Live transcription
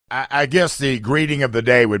I guess the greeting of the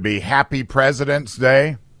day would be Happy President's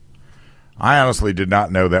Day. I honestly did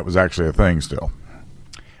not know that was actually a thing still.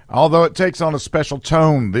 Although it takes on a special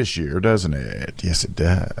tone this year, doesn't it? Yes, it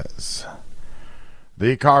does.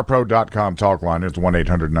 The CarPro.com talk line is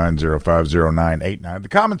 1-800-905-0989. The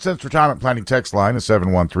Common Sense Retirement Planning text line is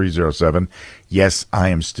 71307. Yes, I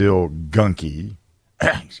am still gunky.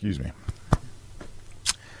 Excuse me.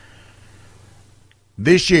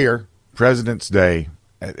 This year, President's Day,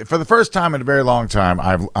 for the first time in a very long time,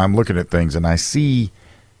 I'm looking at things and I see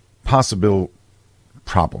possible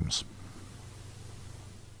problems,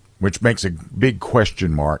 which makes a big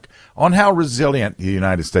question mark on how resilient the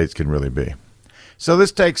United States can really be. So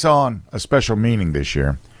this takes on a special meaning this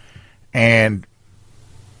year. And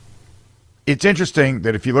it's interesting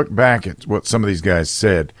that if you look back at what some of these guys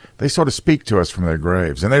said, they sort of speak to us from their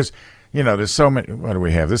graves. And there's so many. What do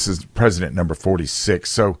we have? This is president number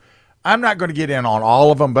 46. So I'm not going to get in on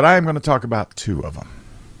all of them, but I am going to talk about two of them.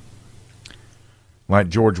 Like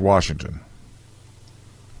George Washington.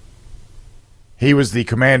 He was the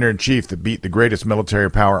commander-in-chief that beat the greatest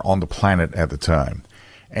military power on the planet at the time.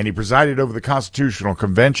 And he presided over the Constitutional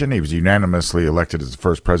Convention. He was unanimously elected as the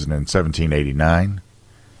first president in 1789.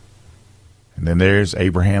 And then there's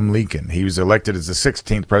Abraham Lincoln. He was elected as the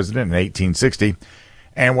 16th president in 1860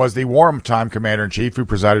 and was the wartime commander-in-chief who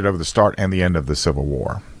presided over the start and the end of the Civil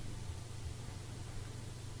War.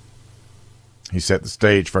 He set the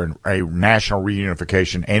stage for a national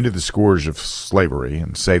reunification, ended the scourge of slavery,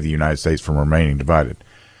 and saved the United States from remaining divided.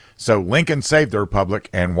 So Lincoln saved the Republic,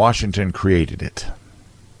 and Washington created it.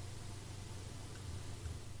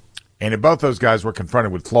 And both those guys were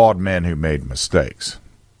confronted with flawed men who made mistakes,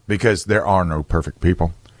 because there are no perfect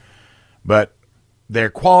people. But their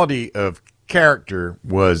quality of character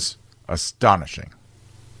was astonishing.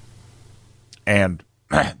 And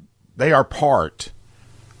they are part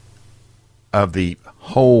of the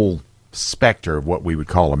whole specter of what we would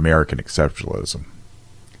call American exceptionalism.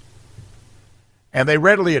 And they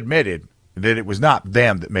readily admitted that it was not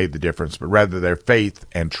them that made the difference, but rather their faith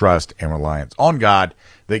and trust and reliance on God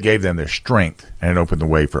that gave them their strength and opened the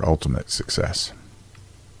way for ultimate success.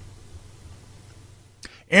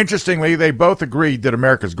 Interestingly, they both agreed that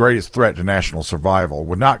America's greatest threat to national survival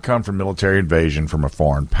would not come from military invasion from a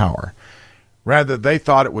foreign power. Rather, they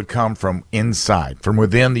thought it would come from inside, from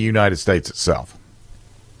within the United States itself.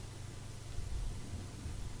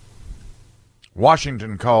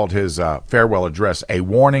 Washington called his farewell address a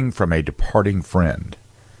warning from a departing friend.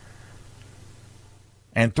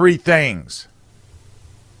 And three things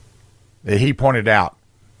that he pointed out.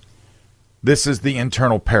 This is the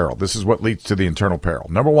internal peril. This is what leads to the internal peril.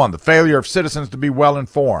 Number one, the failure of citizens to be well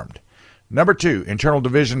informed. Number two, internal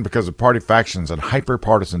division because of party factions and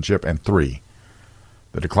hyper-partisanship. And three,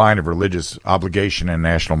 the decline of religious obligation and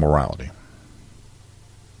national morality.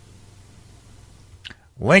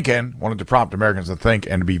 Lincoln wanted to prompt Americans to think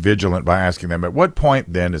and to be vigilant by asking them, at what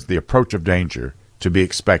point then is the approach of danger to be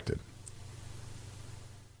expected?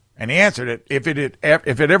 And he answered it, if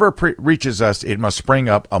it ever reaches us, it must spring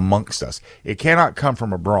up amongst us. It cannot come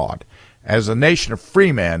from abroad. As a nation of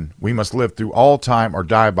free men, we must live through all time or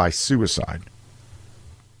die by suicide.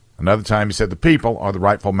 Another time he said the people are the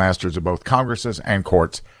rightful masters of both Congresses and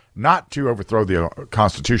courts, not to overthrow the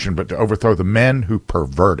Constitution, but to overthrow the men who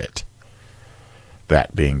pervert it.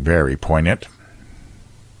 That being very poignant.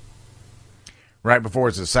 Right before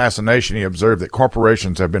his assassination, he observed that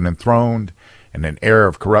corporations have been enthroned and an era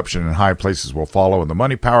of corruption in high places will follow, and the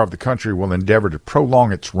money power of the country will endeavor to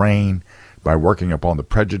prolong its reign by working upon the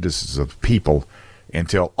prejudices of the people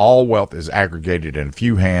until all wealth is aggregated in a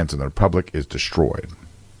few hands and the republic is destroyed.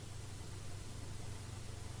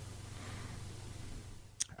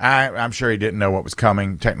 I'm sure he didn't know what was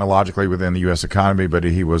coming technologically within the U.S. economy, but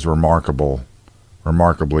he was remarkably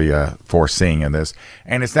foreseeing in this.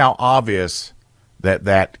 And it's now obvious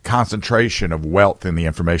that concentration of wealth in the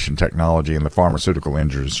information technology and the pharmaceutical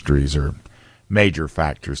industries are major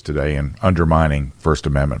factors today in undermining First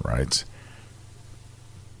Amendment rights.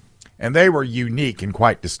 And they were unique and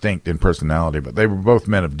quite distinct in personality, but they were both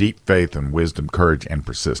men of deep faith and wisdom, courage, and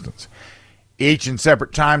persistence, each in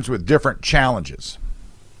separate times with different challenges.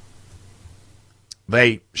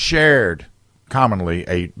 They shared commonly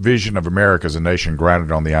a vision of America as a nation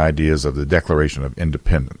grounded on the ideas of the Declaration of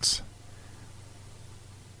Independence.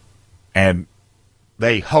 And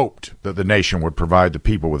they hoped that the nation would provide the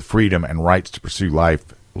people with freedom and rights to pursue life,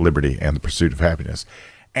 liberty, and the pursuit of happiness.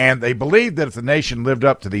 And they believed that if the nation lived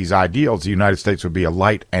up to these ideals, the United States would be a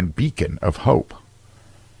light and beacon of hope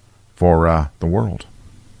for the world.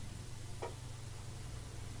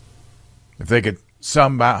 If they could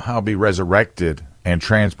somehow be resurrected and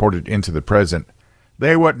transported into the present,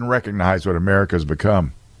 they wouldn't recognize what America's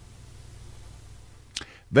become.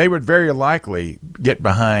 They would very likely get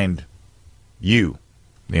behind you,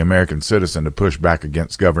 the American citizen, to push back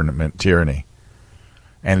against government tyranny.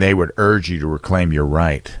 And they would urge you to reclaim your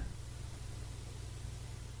right.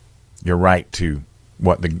 Your right to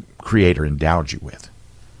what the Creator endowed you with.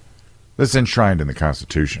 That's enshrined in the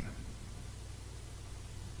Constitution.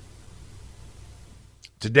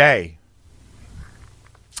 Today,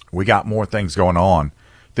 we got more things going on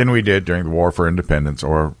than we did during the War for Independence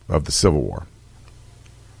or of the Civil War.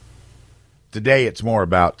 Today, it's more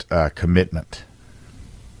about commitment.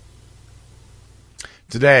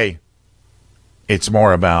 Today, it's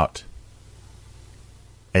more about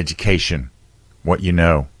education, what you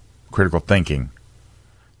know, critical thinking.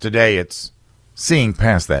 Today, it's seeing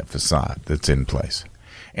past that facade that's in place.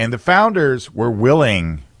 And the founders were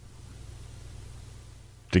willing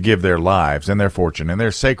to give their lives and their fortune and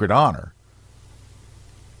their sacred honor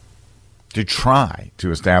to try to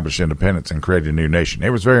establish independence and create a new nation.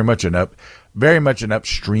 It was very much an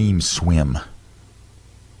upstream swim.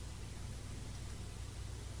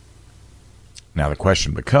 Now the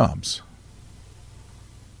question becomes,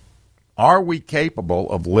 are we capable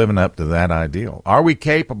of living up to that ideal? Are we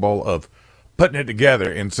capable of putting it together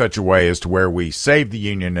in such a way as to where we save the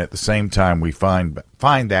Union at the same time we find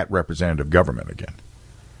that representative government again?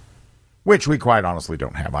 Which we quite honestly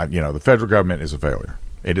don't have. The federal government is a failure.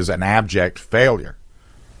 It is an abject failure.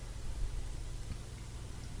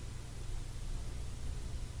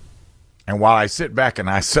 And while I sit back and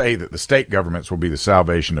I say that the state governments will be the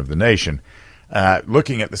salvation of the nation,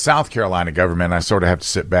 looking at the South Carolina government, I sort of have to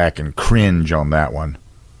sit back and cringe on that one.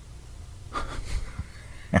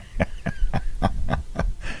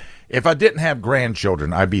 If I didn't have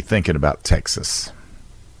grandchildren, I'd be thinking about Texas,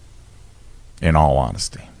 in all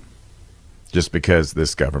honesty. Just because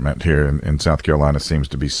this government here in South Carolina seems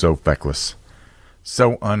to be so feckless,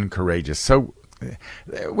 so uncourageous, so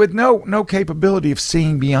with no capability of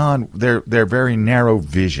seeing beyond their very narrow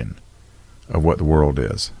vision of what the world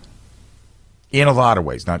is. In a lot of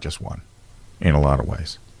ways, not just one. In a lot of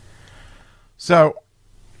ways. So,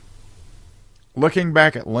 looking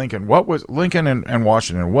back at Lincoln, what was Lincoln and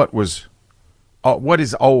Washington? What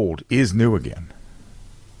is old is new again.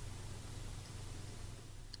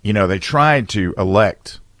 They tried to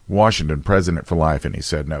elect Washington president for life, and he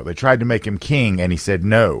said no. They tried to make him king, and he said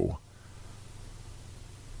no.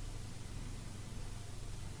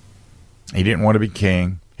 He didn't want to be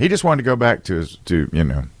king. He just wanted to go back to his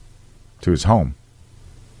home.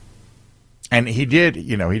 And he did,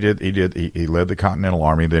 he led the Continental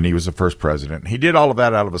Army. Then he was the first president. He did all of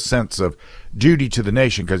that out of a sense of duty to the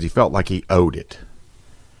nation because he felt like he owed it.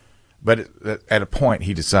 But at a point,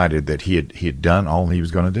 he decided that he had done all he was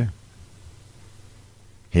going to do.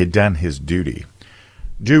 He had done his duty.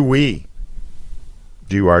 Do we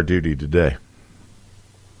do our duty today?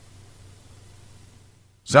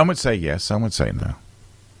 Some would say yes, some would say no.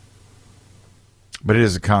 But it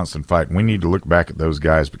is a constant fight. And we need to look back at those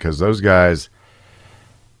guys because those guys,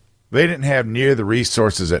 they didn't have near the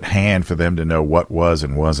resources at hand for them to know what was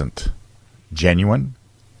and wasn't genuine.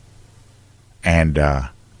 And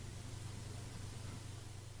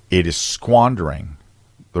it is squandering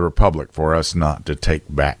the republic for us not to take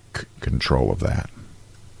back control of that.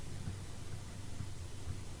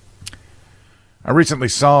 I recently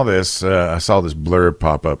saw this. I saw this blurb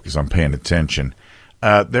pop up because I'm paying attention.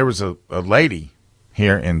 There was a lady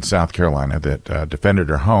here in South Carolina that defended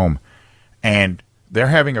her home, and they're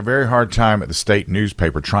having a very hard time at the state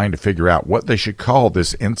newspaper trying to figure out what they should call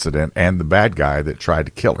this incident and the bad guy that tried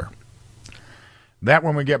to kill her. That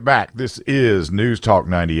when we get back. This is News Talk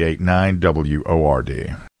 98.9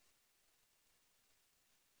 WORD.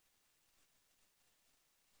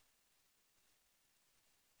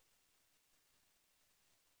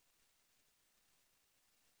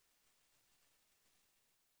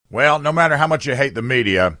 Well, no matter how much you hate the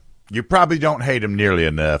media, you probably don't hate them nearly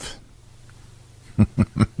enough.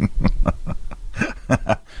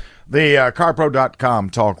 The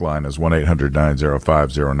CarPro.com talk line is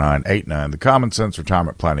 1-800-905-0989. The Common Sense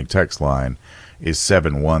Retirement Planning text line is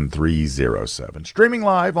 71307. Streaming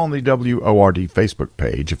live on the WORD Facebook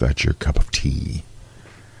page, if that's your cup of tea.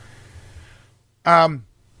 Well,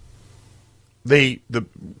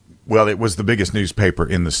 it was the biggest newspaper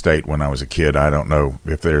in the state when I was a kid. I don't know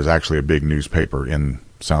if there's actually a big newspaper in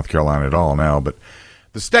South Carolina at all now, but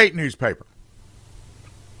the state newspaper.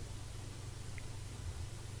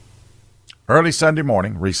 Early Sunday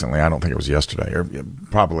morning, recently, I don't think it was yesterday, or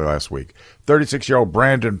probably last week, 36-year-old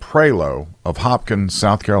Brandon Prelo of Hopkins,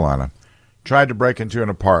 South Carolina, tried to break into an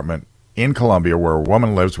apartment in Colombia where a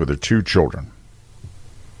woman lives with her 2 children.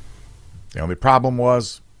 The only problem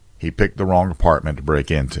was he picked the wrong apartment to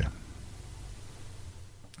break into.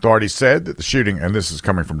 Authorities said that the shooting, and this is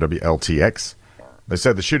coming from WLTX, they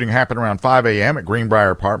said the shooting happened around 5 a.m. at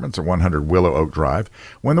Greenbrier Apartments at 100 Willow Oak Drive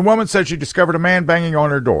when the woman said she discovered a man banging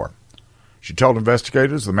on her door. She told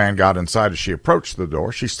investigators the man got inside as she approached the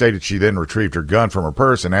door. She stated she then retrieved her gun from her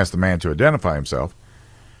purse and asked the man to identify himself.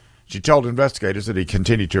 She told investigators that he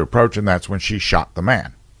continued to approach, and that's when she shot the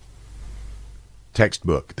man.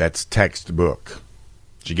 Textbook. That's textbook.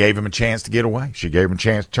 She gave him a chance to get away. She gave him a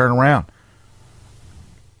chance to turn around.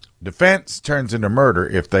 Defense turns into murder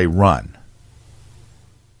if they run.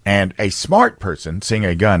 And a smart person seeing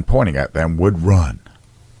a gun pointing at them would run.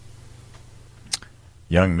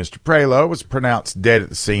 Young Mr. Prelo was pronounced dead at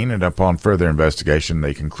the scene, and upon further investigation,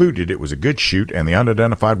 they concluded it was a good shoot and the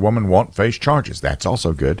unidentified woman won't face charges. That's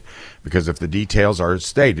also good, because if the details are as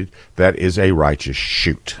stated, that is a righteous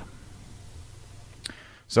shoot.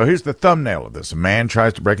 So here's the thumbnail of this. A man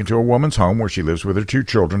tries to break into a woman's home where she lives with her 2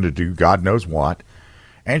 children to do God knows what,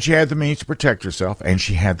 and she had the means to protect herself, and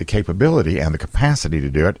she had the capability and the capacity to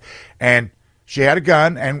do it, and she had a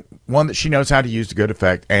gun, and one that she knows how to use to good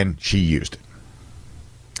effect, and she used it.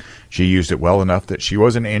 She used it well enough that she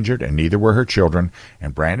wasn't injured, and neither were her children,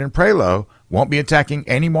 and Brandon Prelo won't be attacking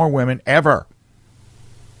any more women ever.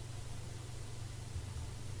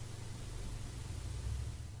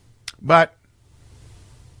 But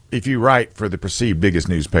if you write for the perceived biggest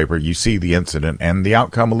newspaper, you see the incident and the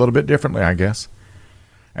outcome a little bit differently, I guess.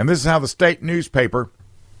 And this is how the state newspaper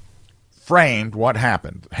framed what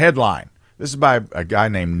happened. Headline. This is by a guy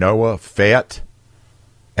named Noah Fett,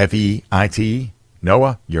 F-E-I-T.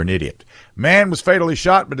 Noah, you're an idiot. Man was fatally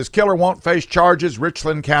shot, but his killer won't face charges,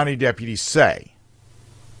 Richland County deputies say.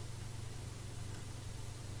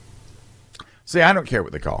 See, I don't care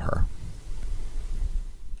what they call her,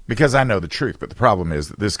 because I know the truth. But the problem is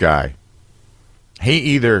that this guy, he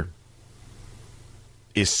either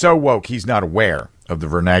is so woke he's not aware of the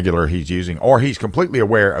vernacular he's using, or he's completely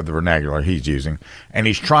aware of the vernacular he's using, and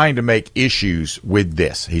he's trying to make issues with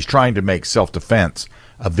this. He's trying to make self-defense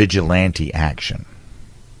a vigilante action.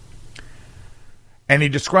 And he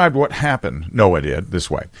described what happened, Noah did, this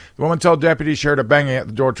way. The woman told deputies she heard a banging at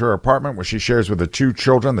the door to her apartment, where she shares with the 2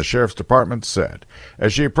 children, the sheriff's department said.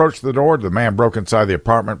 As she approached the door, the man broke inside the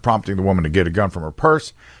apartment, prompting the woman to get a gun from her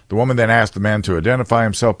purse. The woman then asked the man to identify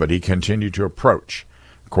himself, but he continued to approach,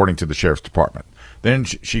 according to the sheriff's department. Then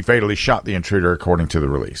she fatally shot the intruder, according to the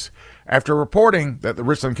release. After reporting that the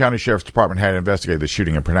Richland County Sheriff's Department had investigated the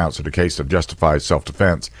shooting and pronounced it a case of justified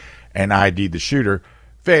self-defense and ID'd the shooter,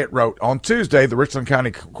 Fayette wrote, on Tuesday, the Richland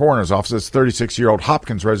County Coroner's Office's 36-year-old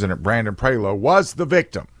Hopkins resident Brandon Prelo was the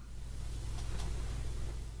victim.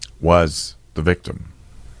 Was the victim.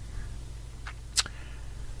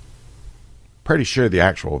 Pretty sure the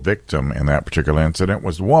actual victim in that particular incident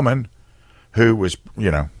was the woman who was,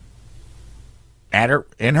 in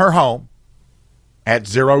her home at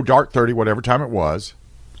 0:30, whatever time it was,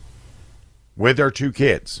 with her 2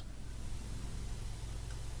 kids.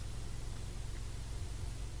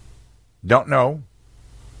 Don't know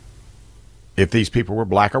if these people were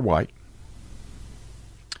black or white.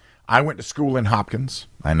 I went to school in Hopkins.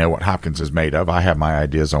 I know what Hopkins is made of. I have my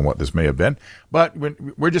ideas on what this may have been. But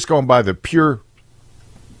we're just going by the pure,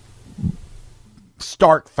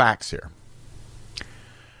 stark facts here.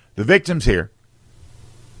 The victims here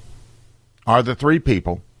are the 3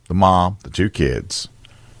 people, the mom, the 2 kids,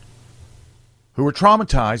 who were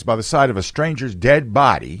traumatized by the sight of a stranger's dead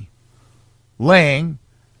body laying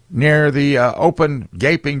near the open,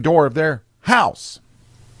 gaping door of their house.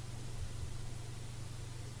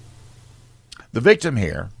 The victim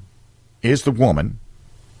here is the woman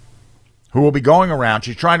who will be going around.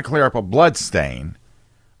 She's trying to clear up a blood stain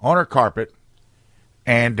on her carpet,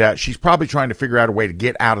 and she's probably trying to figure out a way to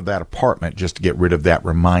get out of that apartment just to get rid of that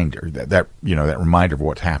reminder, that reminder of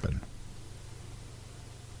what happened.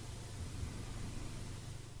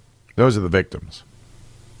 Those are the victims.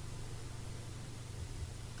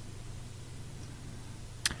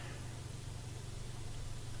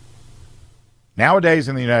 Nowadays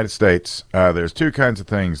in the United States, there's 2 kinds of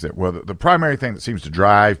things that, the primary thing that seems to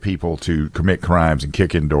drive people to commit crimes and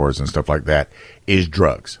kick in doors and stuff like that is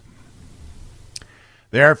drugs.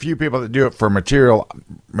 There are a few people that do it for material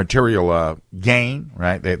gain,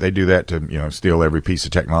 right? They do that to, steal every piece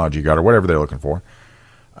of technology you got or whatever they're looking for.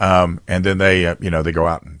 And then they go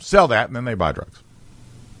out and sell that, and then they buy drugs.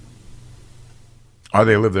 Or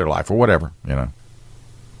they live their life or whatever,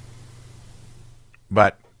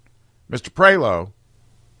 But Mr. Prelo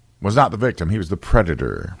was not the victim. He was the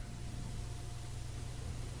predator.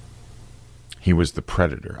 He was the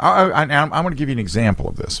predator. I'm going to give you an example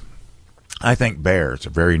of this. I think bears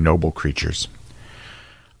are very noble creatures.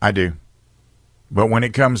 I do. But when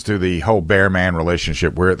it comes to the whole bear-man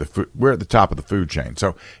relationship, we're at the top of the food chain.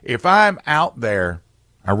 So if I'm out there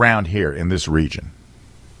around here in this region,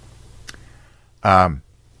 and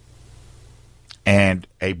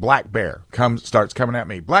a black bear starts coming at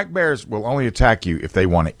me, black bears will only attack you if they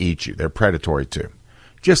want to eat you. They're predatory too,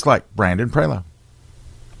 just like Brandon Prelo.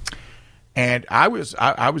 And I was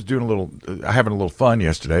having a little fun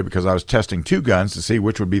yesterday because I was testing two guns to see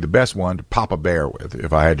which would be the best one to pop a bear with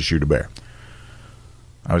if I had to shoot a bear.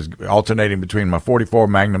 I was alternating between my .44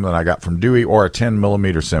 Magnum that I got from Dewey or a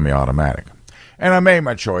 10mm semi-automatic. And I made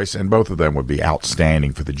my choice, and both of them would be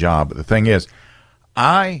outstanding for the job. But the thing is,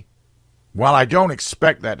 while I don't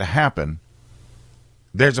expect that to happen,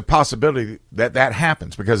 there's a possibility that that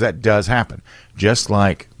happens, because that does happen. Just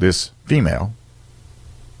like this female,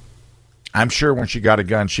 I'm sure when she got a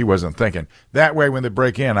gun, she wasn't thinking, that way when they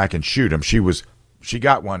break in, I can shoot them. She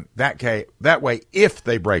got one that way, if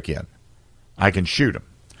they break in, I can shoot them.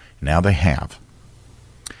 Now they have.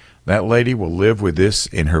 That lady will live with this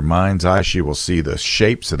in her mind's eye. She will see the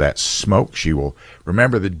shapes of that smoke. She will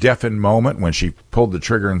remember the deafened moment when she pulled the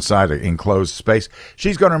trigger inside an enclosed space.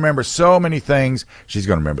 She's going to remember so many things. She's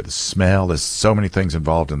going to remember the smell. There's so many things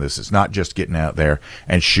involved in this. It's not just getting out there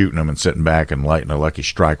and shooting them and sitting back and lighting a lucky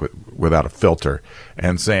strike without a filter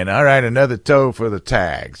and saying, all right, another toe for the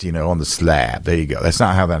tags, on the slab. There you go. That's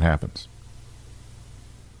not how that happens.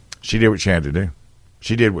 She did what she had to do.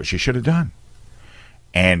 She did what she should have done.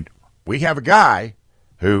 And we have a guy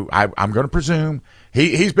who I'm going to presume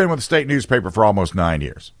he's been with the state newspaper for almost 9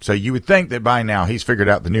 years. So you would think that by now he's figured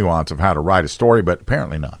out the nuance of how to write a story, but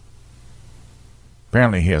apparently not.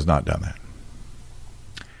 Apparently he has not done that.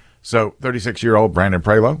 So 36-year-old Brandon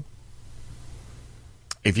Prelo,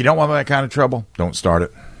 if you don't want that kind of trouble, don't start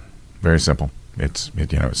it. Very simple. It's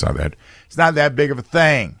not that big of a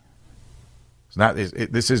thing. It's not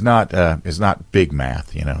big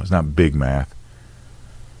math, It's not big math.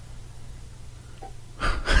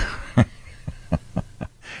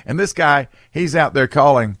 And this guy, he's out there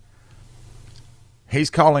calling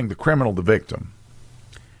the criminal the victim.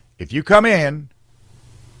 If you come in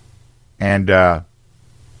and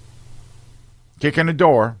kick in the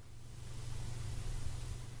door,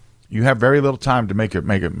 you have very little time to make it,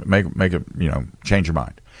 change your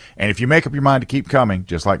mind. And if you make up your mind to keep coming,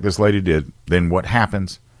 just like this lady did, then what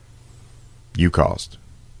happens? You caused.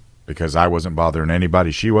 Because I wasn't bothering anybody.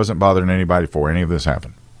 She wasn't bothering anybody before any of this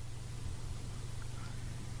happened.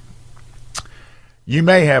 You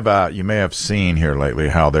may have seen here lately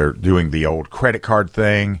how they're doing the old credit card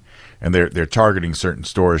thing, and they're targeting certain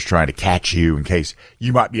stores trying to catch you in case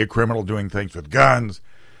you might be a criminal doing things with guns.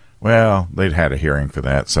 Well, they'd had a hearing for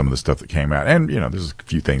that, some of the stuff that came out. And, there's a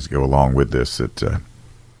few things that go along with this that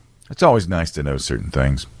it's always nice to know certain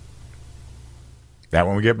things. That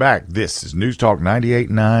when we get back, this is News Talk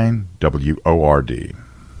 98.9 WORD.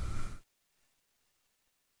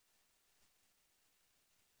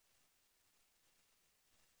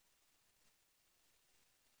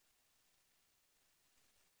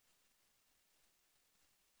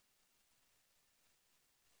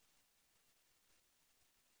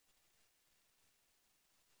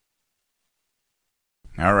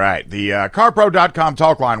 All right. The CarPro.com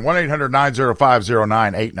talk line,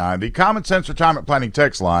 1-800-905-0989. The Common Sense Retirement Planning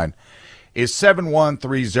text line is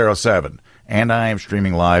 71307. And I am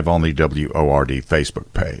streaming live on the WORD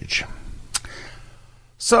Facebook page.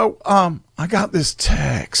 So, I got this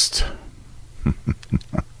text.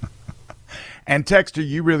 And texter,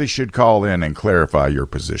 you really should call in and clarify your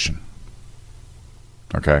position.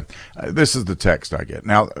 Okay. This is the text I get.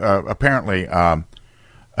 Now, apparently,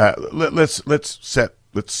 let's set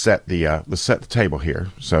the table here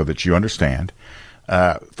so that you understand.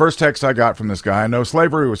 First text I got from this guy: I know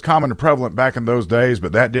slavery was common and prevalent back in those days,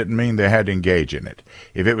 but that didn't mean they had to engage in it.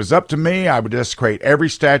 If it was up to me, I would desecrate every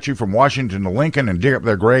statue from Washington to Lincoln and dig up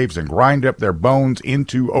their graves and grind up their bones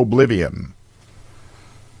into oblivion.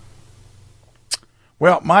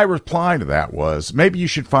 Well, my reply to that was, maybe you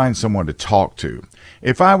should find someone to talk to.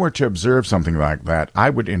 If I were to observe something like that, I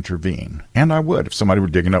would intervene. And I would. If somebody were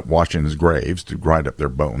digging up Washington's graves to grind up their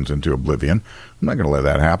bones into oblivion, I'm not going to let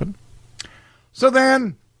that happen. So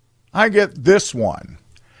then I get this one.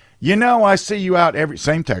 I see you out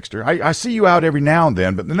same texter. I see you out every now and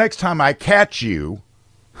then, but the next time I catch you,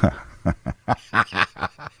 well, I'm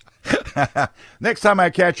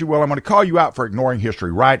going to call you out for ignoring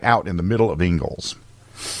history right out in the middle of Ingalls.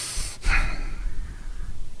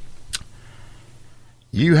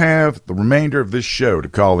 You have the remainder of this show to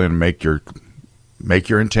call in and make your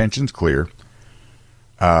intentions clear.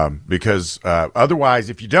 Because otherwise,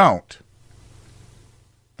 if you don't,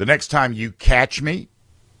 the next time you catch me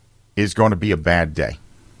is going to be a bad day.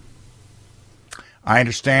 I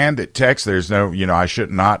understand that text, there's no, I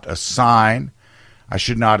should not assign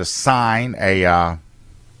a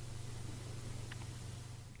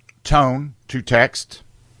tone to text,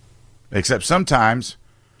 except sometimes,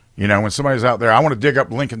 when somebody's out there, I want to dig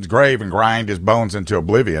up Lincoln's grave and grind his bones into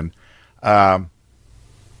oblivion.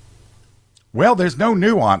 Well, there's no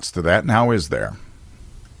nuance to that, now is there?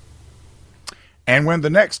 And when the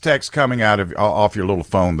next text coming out of off your little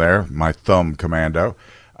phone there, my thumb commando,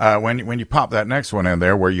 when you pop that next one in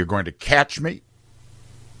there where you're going to catch me,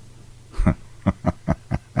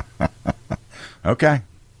 okay.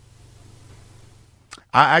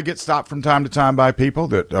 I get stopped from time to time by people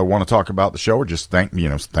that want to talk about the show or just thank me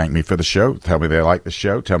for the show, tell me they like the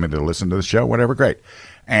show, tell me they listen to the show, whatever, great.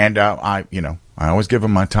 And I always give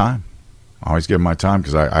them my time. I always give them my time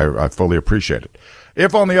because I fully appreciate it.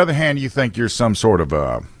 If, on the other hand, you think you're some sort of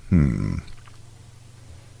I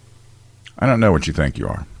don't know what you think you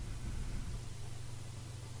are.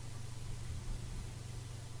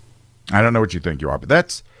 I don't know what you think you are, but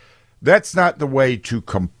that's not the way to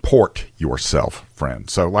comport yourself, friend.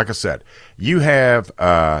 So, like I said, you have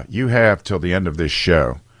till the end of this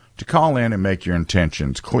show to call in and make your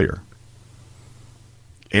intentions clear.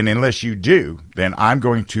 And unless you do, then I'm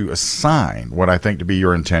going to assign what I think to be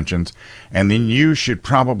your intentions, and then you should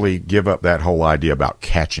probably give up that whole idea about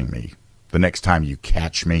catching me. The next time you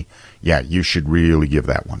catch me, yeah, you should really give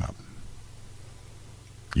that one up.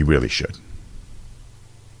 You really should.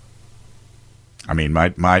 I mean,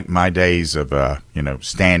 my days of,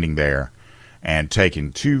 standing there and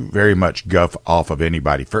taking too very much guff off of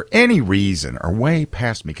anybody for any reason are way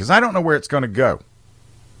past me because I don't know where it's going to go.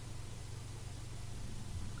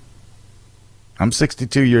 I'm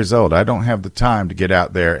 62 years old. I don't have the time to get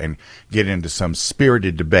out there and get into some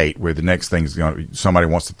spirited debate where the next thing's somebody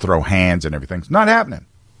wants to throw hands and everything. It's not happening.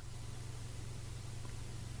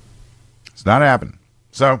 It's not happening.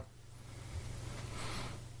 So,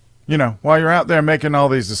 while you're out there making all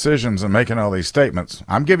these decisions and making all these statements,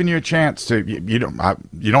 I'm giving you a chance to, you don't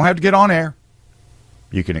have to get on air.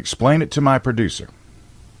 You can explain it to my producer.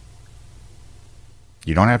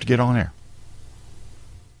 You don't have to get on air.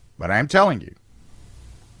 But I am telling you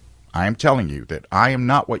that I am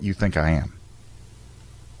not what you think I am.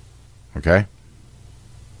 Okay?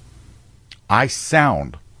 I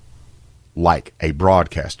sound like a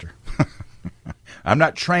broadcaster. I'm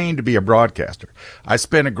not trained to be a broadcaster. I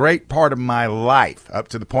spent a great part of my life, up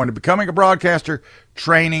to the point of becoming a broadcaster,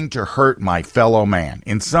 training to hurt my fellow man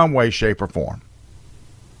in some way, shape, or form.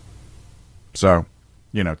 So,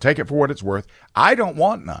 take it for what it's worth. I don't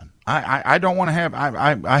want none. I don't want to have.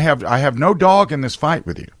 I have no dog in this fight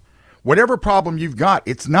with you. Whatever problem you've got,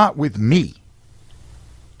 it's not with me.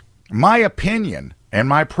 My opinion and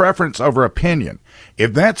my preference over opinion,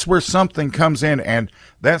 if that's where something comes in and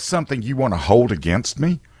that's something you want to hold against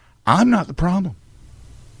me, I'm not the problem.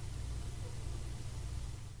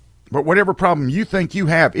 But whatever problem you think you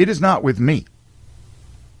have, it is not with me.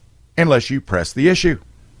 Unless you press the issue.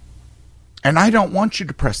 And I don't want you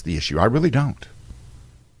to press the issue. I really don't.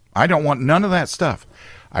 I don't want none of that stuff.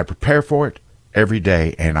 I prepare for it every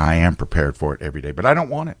day, and I am prepared for it every day. But I don't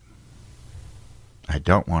want it. I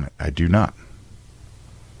don't want it. I do not.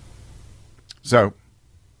 So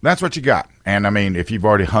that's what you got. And I mean, if you've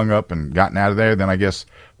already hung up and gotten out of there, then I guess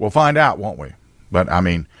we'll find out, won't we? But I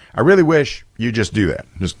mean, I really wish you just do that.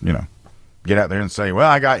 Just, get out there and say, well,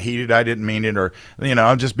 I got heated. I didn't mean it. Or,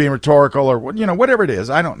 I'm just being rhetorical or, whatever it is.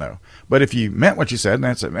 I don't know. But if you meant what you said,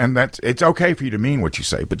 it's okay for you to mean what you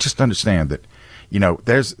say. But just understand that,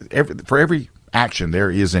 for every action,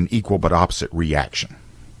 there is an equal but opposite reaction.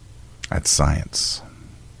 That's science.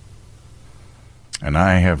 And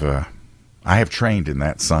I have trained in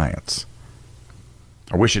that science.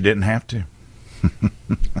 I wish I didn't have to.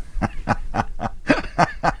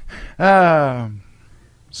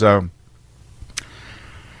 So,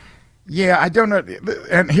 yeah, I don't know.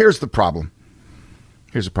 And here's the problem.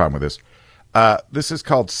 Here's the problem with this. This is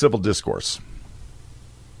called civil discourse.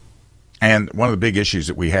 And one of the big issues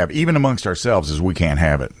that we have, even amongst ourselves, is we can't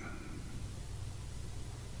have it.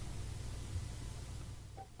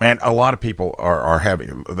 And a lot of people are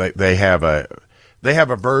having, they have a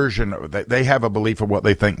version, they have a belief of what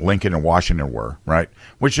they think Lincoln and Washington were, right?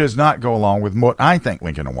 Which does not go along with what I think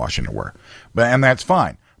Lincoln and Washington were. And that's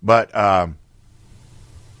fine. But,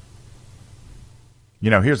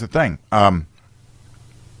 here's the thing.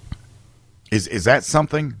 Is that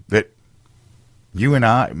something that you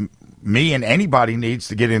and me and anybody needs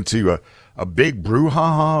to get into a big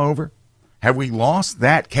brouhaha over? Have we lost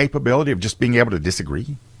that capability of just being able to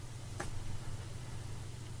disagree?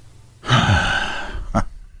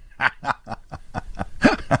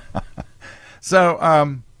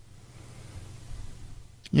 So,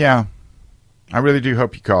 yeah, I really do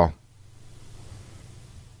hope you call.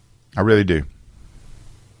 I really do.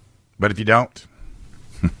 But if you don't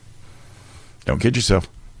kid yourself.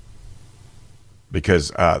 Because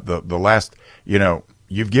the last,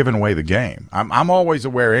 you've given away the game. I'm always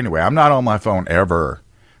aware anyway. I'm not on my phone ever.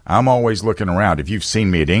 I'm always looking around. If you've seen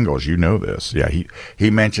me at Ingles, you know this. Yeah, he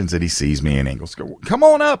mentions that he sees me in Ingles. Go, come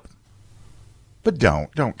on up. But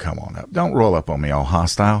don't come on up. Don't roll up on me all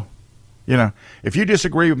hostile. If you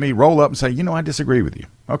disagree with me, roll up and say, I disagree with you.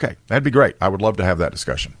 Okay, that'd be great. I would love to have that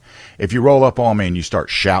discussion. If you roll up on me and you start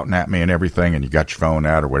shouting at me and everything, and you got your phone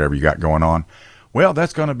out or whatever you got going on, well,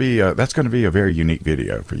 that's going to be a very unique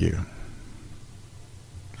video for you.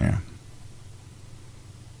 Yeah.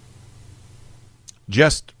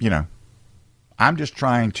 Just, I'm just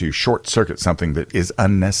trying to short circuit something that is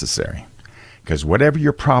unnecessary. Because whatever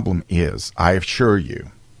your problem is, I assure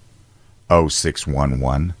you,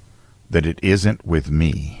 0611, that it isn't with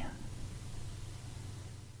me.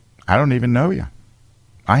 I don't even know you.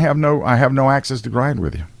 I have no access to grind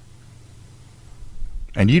with you.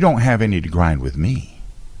 And you don't have any to grind with me.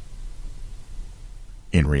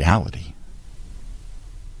 In reality.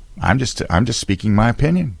 I'm just speaking my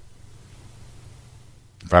opinion.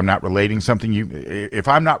 If I'm not relating something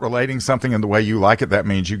in the way you like it, that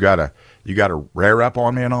means you gotta rear up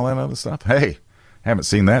on me and all that other stuff. Hey, haven't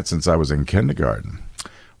seen that since I was in kindergarten.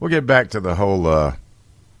 We'll get back to the whole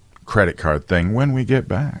credit card thing when we get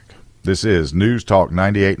back. This is News Talk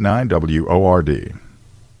 98.9 WORD.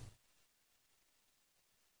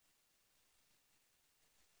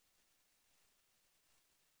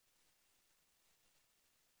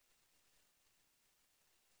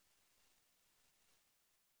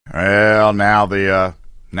 Well, now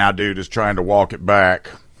dude is trying to walk it back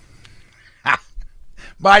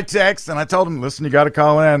by text, and I told him, listen, you got to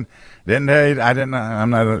call in. I'm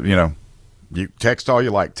not, you text all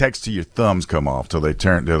you like. Text till your thumbs come off, till they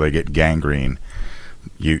get gangrene.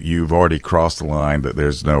 You've already crossed the line that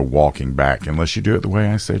there's no walking back unless you do it the way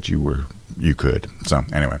I said you could. So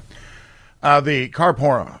anyway, the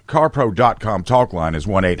CarPro.com talk line is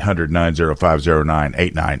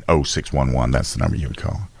 1-800-905-0989-0611. That's the number you would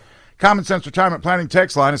call. Common Sense Retirement Planning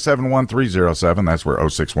text line is 71307. That's where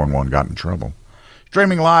 0611 got in trouble.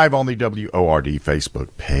 Streaming live on the WORD Facebook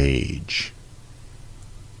page.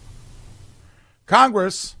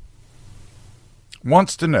 Congress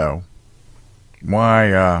wants to know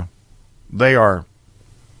why they are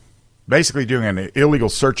basically doing an illegal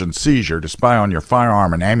search and seizure to spy on your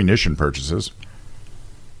firearm and ammunition purchases,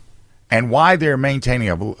 and why they're maintaining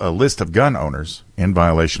a list of gun owners in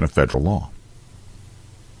violation of federal law.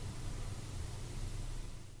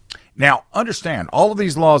 Now, understand, all of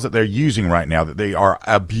these laws that they're using right now, that they are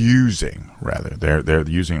abusing, rather, they're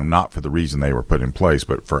using them not for the reason they were put in place,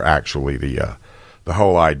 but for actually the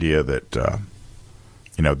whole idea that,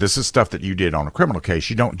 this is stuff that you did on a criminal case.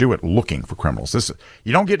 You don't do it looking for criminals.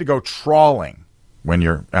 You don't get to go trawling when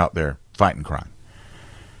you're out there fighting crime.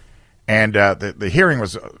 And the hearing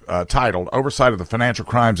was titled Oversight of the Financial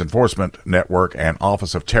Crimes Enforcement Network and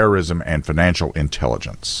Office of Terrorism and Financial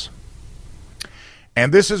Intelligence.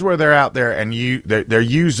 And this is where they're out there, and they're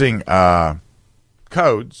using product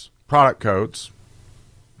codes,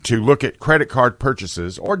 to look at credit card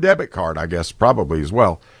purchases, or debit card, I guess, probably as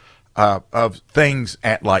well, of things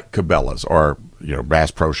at like Cabela's or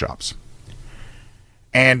Bass Pro Shops.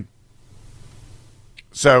 And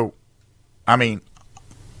so,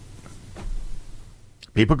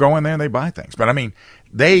 people go in there and they buy things, but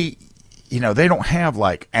they don't have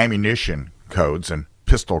like ammunition codes and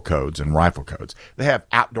pistol codes and rifle codes. They have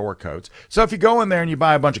outdoor codes. So if you go in there and you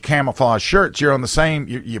buy a bunch of camouflage shirts, you're on the same,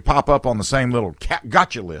 you pop up on the same little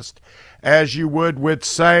gotcha list as you would with,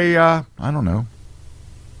 say, I don't know,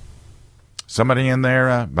 somebody in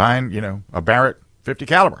there buying, a Barrett 50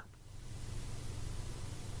 caliber.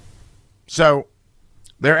 So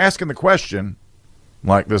they're asking the question,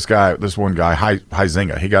 like this one guy,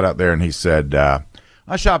 Huizinga, he got out there and he said, I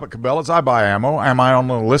shop at Cabela's, I buy ammo. Am I on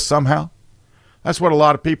the list somehow? That's what a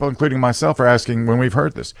lot of people, including myself, are asking when we've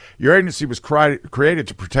heard this. Your agency was created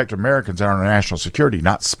to protect Americans and our national security,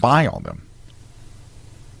 not spy on them.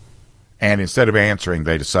 And instead of answering,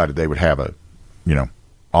 they decided they would have a,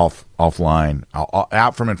 offline,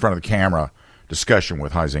 out from in front of the camera discussion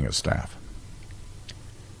with Huizinga's staff.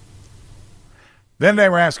 Then they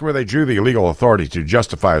were asked where they drew the illegal authority to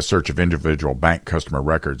justify a search of individual bank customer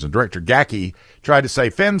records. And Director Gackey tried to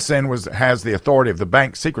say FinCEN has the authority of the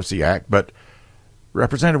Bank Secrecy Act, but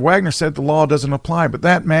Representative Wagner said the law doesn't apply. But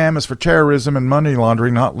that, ma'am, is for terrorism and money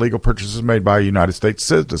laundering, not legal purchases made by a United States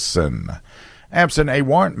citizen. Absent a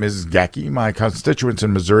warrant, Mrs. Gackey, my constituents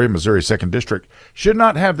in Missouri, 2nd District, should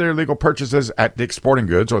not have their legal purchases at Dick's Sporting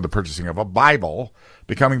Goods or the purchasing of a Bible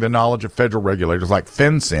becoming the knowledge of federal regulators like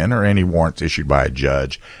FinCEN, or any warrants issued by a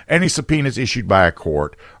judge, any subpoenas issued by a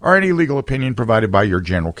court, or any legal opinion provided by your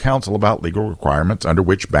general counsel about legal requirements under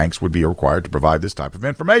which banks would be required to provide this type of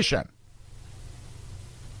information.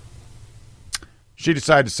 She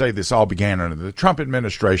decided to say this all began under the Trump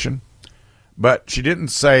administration, but she didn't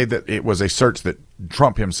say that it was a search that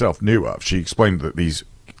Trump himself knew of. She explained that these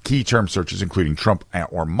key term searches, including Trump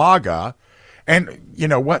or MAGA, and you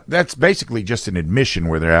know what? That's basically just an admission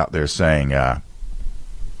where they're out there saying,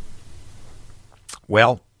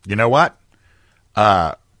 well, you know what?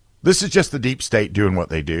 This is just the deep state doing what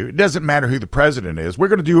they do. It doesn't matter who the president is. We're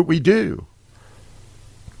going to do what we do.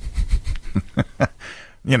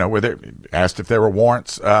 You know, where they asked if there were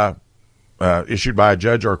warrants issued by a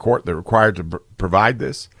judge or a court that required to provide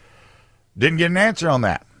this. Didn't get an answer on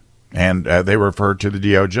that. And they referred to the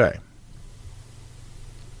DOJ.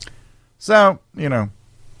 So, you know,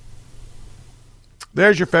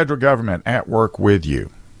 there's your federal government at work with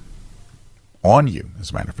you. On you,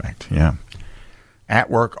 as a matter of fact. Yeah.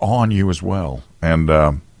 At work on you as well.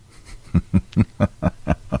 And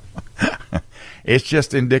it's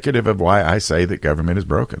just indicative of why I say that government is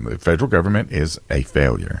broken. The federal government is a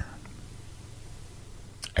failure.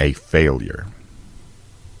 A failure.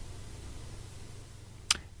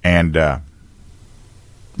 And,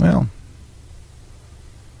 well,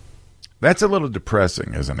 that's a little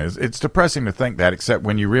depressing, isn't it? It's depressing to think that, except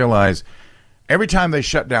when you realize every time they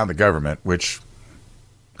shut down the government, which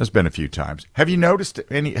has been a few times, have you noticed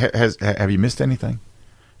any, have you missed anything?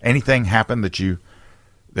 Anything happened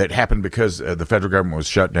that happened because the federal government was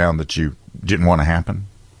shut down that you didn't want to happen?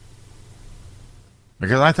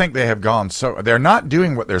 Because I think they have gone they're not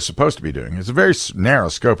doing what they're supposed to be doing. It's a very narrow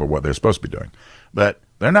scope of what they're supposed to be doing, but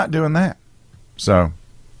they're not doing that. So,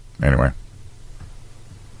 anyway.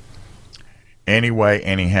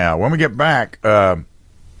 Anyhow, when we get back,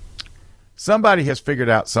 somebody has figured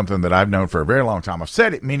out something that I've known for a very long time. I've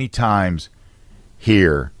said it many times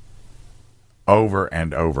here, over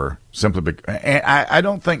and over, simply because I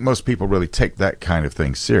don't think most people really take that kind of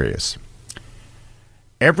thing serious.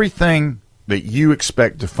 Everything that you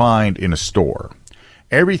expect to find in a store,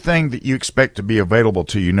 everything that you expect to be available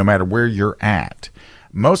to you no matter where you're at,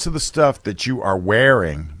 most of the stuff that you are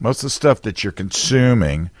wearing, most of the stuff that you're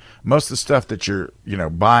consuming, most of the stuff that you're,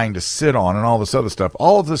 buying to sit on and all this other stuff,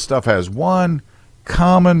 all of this stuff has one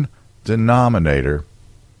common denominator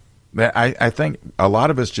that I think a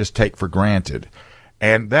lot of us just take for granted.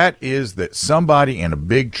 And that is that somebody in a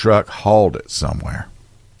big truck hauled it somewhere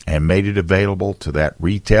and made it available to that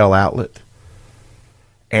retail outlet.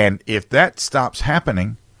 And if that stops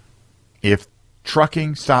happening, if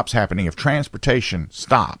trucking stops happening, if transportation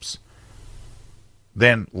stops,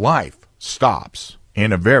 then life stops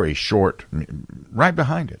in a very short, right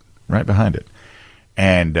behind it.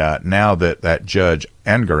 And now that Judge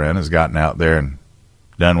Engoron has gotten out there and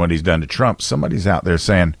done what he's done to Trump, somebody's out there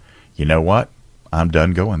saying, you know what? I'm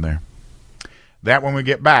done going there. That when we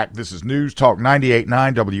get back, this is News Talk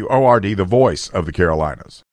 98.9 WORD, the voice of the Carolinas.